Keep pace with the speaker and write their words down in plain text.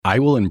I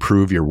will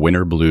improve your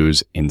winter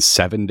blues in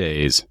 7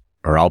 days,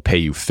 or I'll pay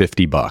you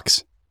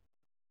 $50.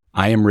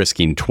 I am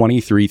risking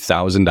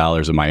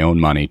 $23,000 of my own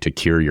money to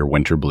cure your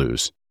winter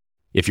blues.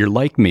 If you're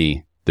like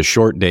me, the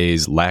short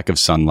days, lack of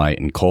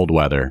sunlight, and cold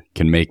weather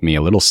can make me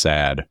a little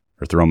sad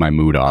or throw my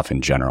mood off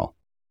in general.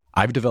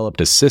 I've developed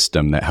a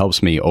system that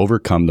helps me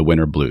overcome the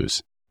winter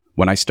blues.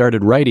 When I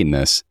started writing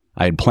this,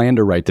 I had planned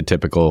to write the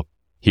typical,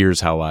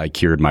 "Here's how I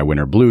cured my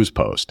winter blues"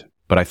 post,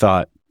 but I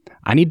thought,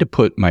 I need to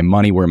put my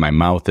money where my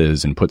mouth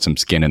is and put some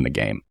skin in the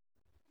game.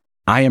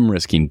 I am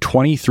risking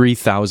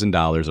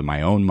 $23,000 of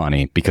my own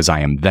money because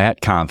I am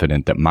that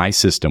confident that my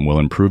system will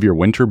improve your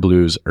winter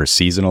blues or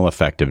seasonal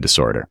affective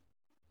disorder.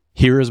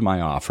 Here is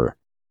my offer.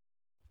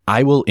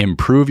 I will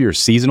improve your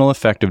seasonal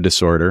affective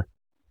disorder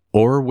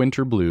or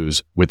winter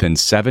blues within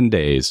 7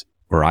 days,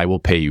 or I will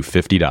pay you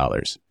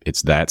 $50.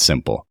 It's that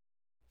simple.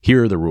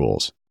 Here are the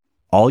rules.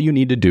 All you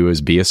need to do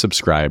is be a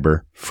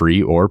subscriber,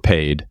 free or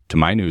paid, to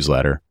my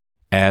newsletter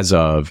as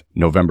of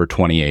November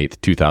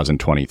 28th,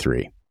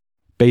 2023.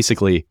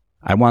 Basically,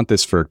 I want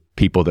this for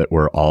people that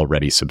were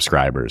already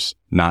subscribers,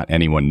 not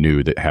anyone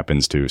new that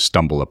happens to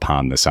stumble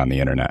upon this on the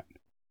internet.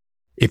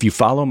 If you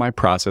follow my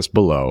process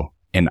below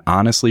and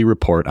honestly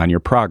report on your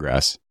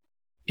progress,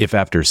 if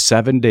after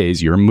 7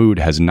 days your mood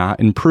has not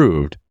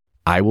improved,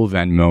 I will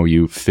Venmo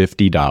you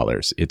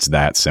 $50. It's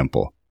that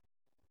simple.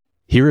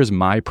 Here is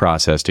my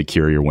process to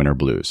cure your winter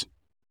blues.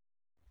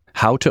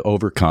 How to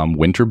overcome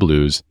winter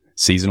blues,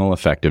 seasonal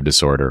affective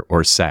disorder,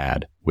 or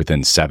SAD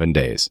within 7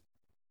 days.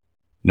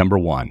 Number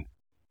 1.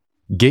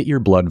 Get your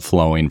blood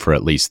flowing for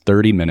at least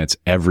 30 minutes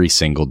every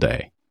single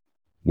day.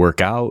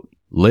 Work out,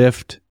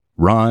 lift,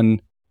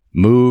 run,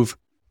 move,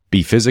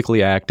 be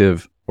physically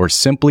active, or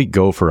simply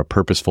go for a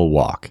purposeful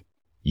walk.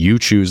 You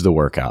choose the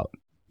workout.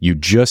 You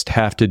just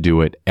have to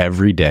do it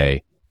every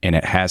day, and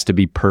it has to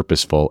be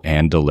purposeful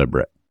and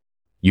deliberate.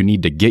 You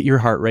need to get your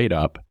heart rate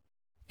up,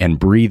 and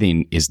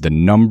breathing is the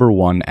number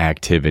one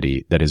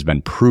activity that has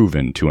been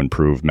proven to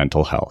improve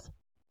mental health.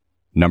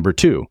 Number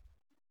 2,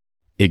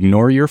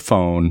 ignore your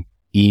phone,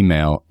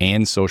 email,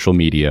 and social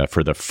media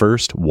for the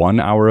first 1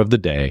 hour of the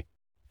day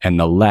and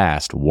the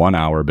last 1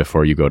 hour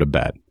before you go to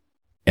bed.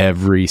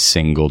 Every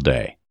single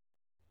day.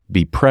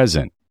 Be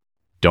present.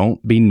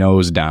 Don't be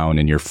nose down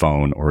in your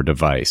phone or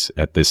device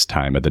at this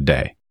time of the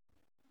day.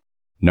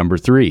 Number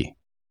 3,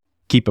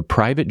 keep a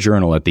private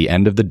journal at the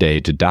end of the day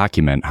to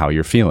document how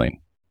you're feeling,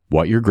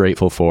 what you're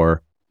grateful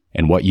for,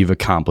 and what you've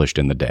accomplished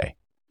in the day.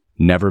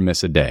 Never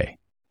miss a day.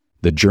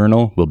 The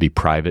journal will be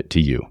private to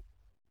you.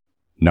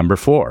 Number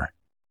 4,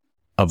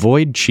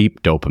 avoid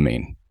cheap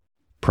dopamine.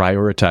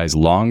 Prioritize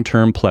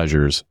long-term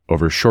pleasures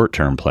over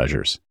short-term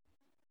pleasures.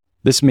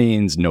 This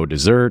means no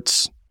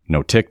desserts,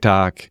 no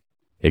TikTok,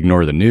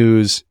 ignore the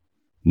news,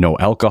 no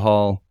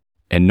alcohol,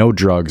 and no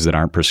drugs that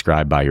aren't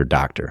prescribed by your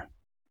doctor.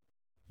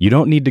 You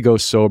don't need to go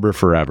sober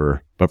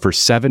forever, but for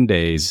 7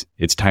 days,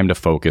 it's time to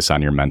focus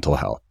on your mental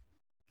health.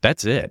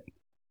 That's it.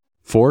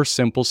 4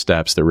 simple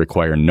steps that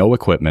require no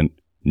equipment,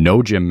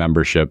 no gym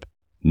membership,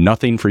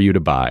 nothing for you to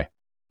buy.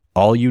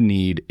 All you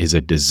need is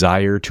a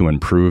desire to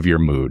improve your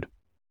mood.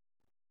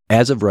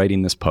 As of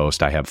writing this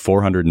post, I have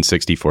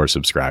 464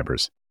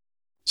 subscribers.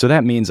 So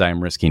that means I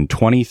am risking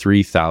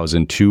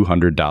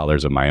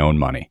 $23,200 of my own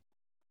money.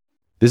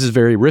 This is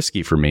very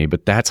risky for me,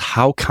 but that's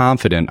how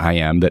confident I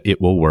am that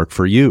it will work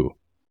for you.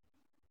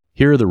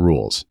 Here are the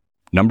rules.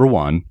 Number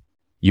 1,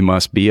 you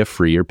must be a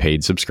free or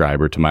paid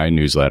subscriber to my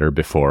newsletter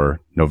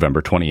before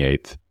November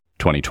 28th,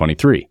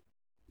 2023.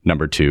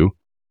 Number 2,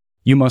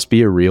 you must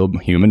be a real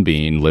human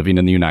being living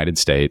in the United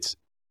States,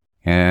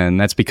 and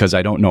that's because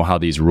I don't know how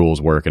these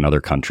rules work in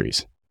other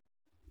countries.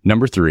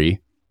 Number 3,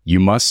 you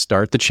must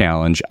start the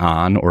challenge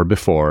on or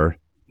before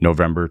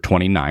November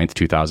 29th,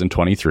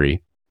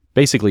 2023.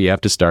 Basically, you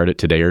have to start it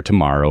today or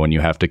tomorrow, and you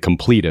have to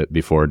complete it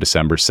before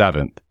December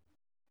 7th.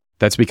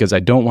 That's because I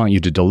don't want you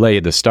to delay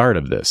the start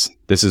of this.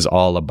 This is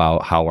all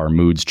about how our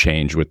moods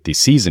change with the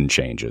season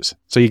changes,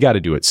 so you got to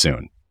do it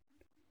soon.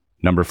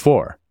 Number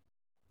 4,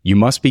 you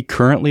must be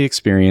currently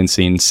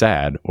experiencing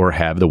SAD or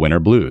have the winter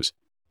blues.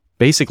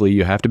 Basically,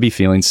 you have to be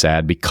feeling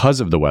sad because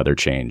of the weather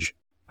change.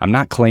 I'm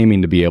not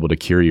claiming to be able to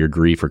cure your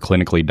grief or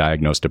clinically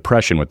diagnosed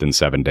depression within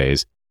 7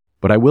 days,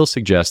 but I will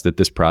suggest that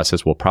this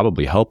process will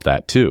probably help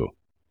that too.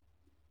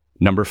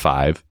 Number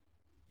 5,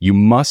 you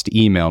must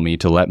email me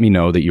to let me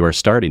know that you are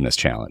starting this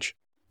challenge.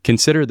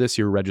 Consider this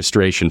your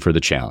registration for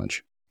the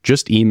challenge.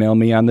 Just email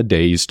me on the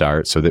day you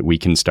start so that we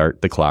can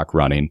start the clock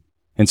running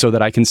and so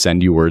that I can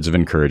send you words of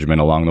encouragement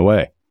along the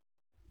way.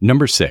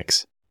 Number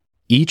 6,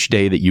 each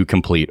day that you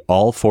complete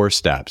all 4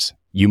 steps,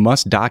 you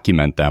must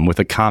document them with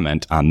a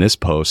comment on this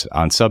post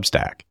on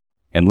Substack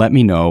and let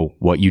me know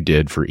what you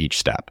did for each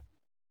step.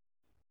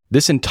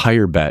 This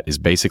entire bet is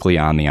basically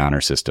on the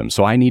honor system,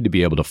 so I need to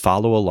be able to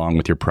follow along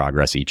with your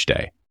progress each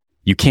day.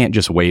 You can't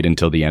just wait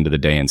until the end of the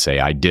day and say,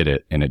 I did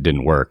it and it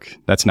didn't work.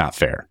 That's not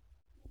fair.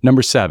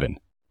 Number 7,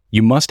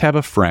 you must have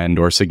a friend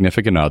or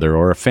significant other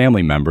or a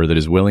family member that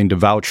is willing to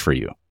vouch for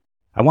you.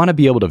 I want to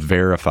be able to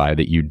verify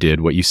that you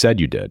did what you said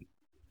you did.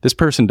 This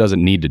person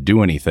doesn't need to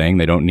do anything.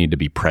 They don't need to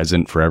be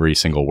present for every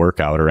single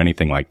workout or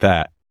anything like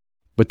that.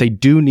 But they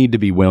do need to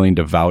be willing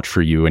to vouch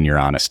for you and your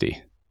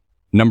honesty.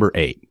 Number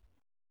 8.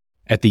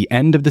 At the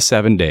end of the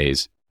 7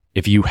 days,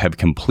 if you have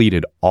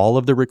completed all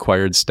of the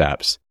required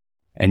steps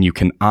and you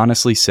can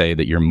honestly say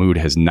that your mood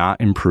has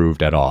not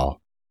improved at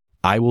all,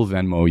 I will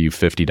Venmo you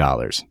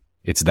 $50.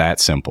 It's that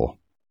simple.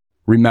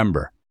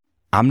 Remember,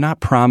 I'm not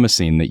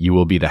promising that you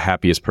will be the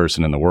happiest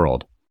person in the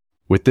world.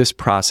 With this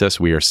process,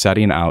 we are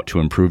setting out to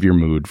improve your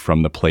mood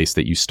from the place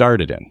that you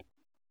started in.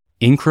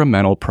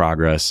 Incremental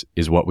progress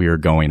is what we are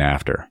going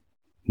after,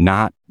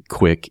 not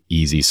quick,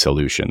 easy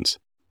solutions.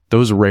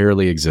 Those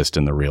rarely exist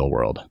in the real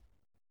world.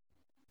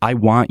 I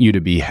want you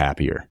to be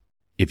happier.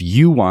 If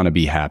you want to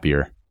be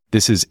happier,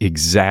 this is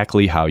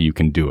exactly how you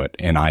can do it,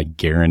 and I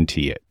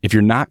guarantee it. If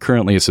you're not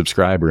currently a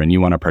subscriber and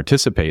you want to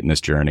participate in this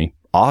journey,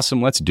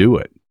 awesome, let's do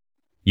it.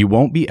 You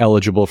won't be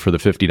eligible for the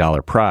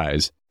 $50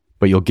 prize,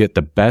 but you'll get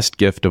the best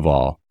gift of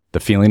all, the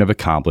feeling of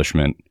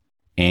accomplishment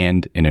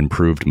and an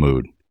improved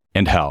mood.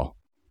 And hell,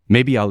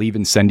 maybe I'll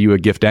even send you a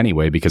gift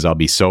anyway because I'll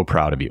be so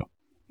proud of you.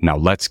 Now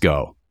let's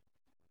go.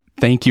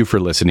 Thank you for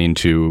listening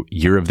to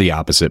Year of the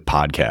Opposite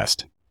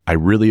podcast. I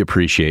really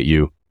appreciate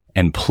you.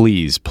 And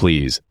please,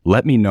 please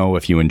let me know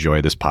if you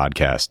enjoy this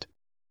podcast.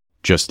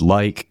 Just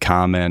like,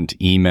 comment,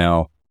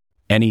 email,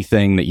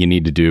 anything that you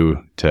need to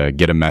do to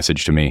get a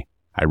message to me.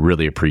 I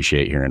really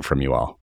appreciate hearing from you all.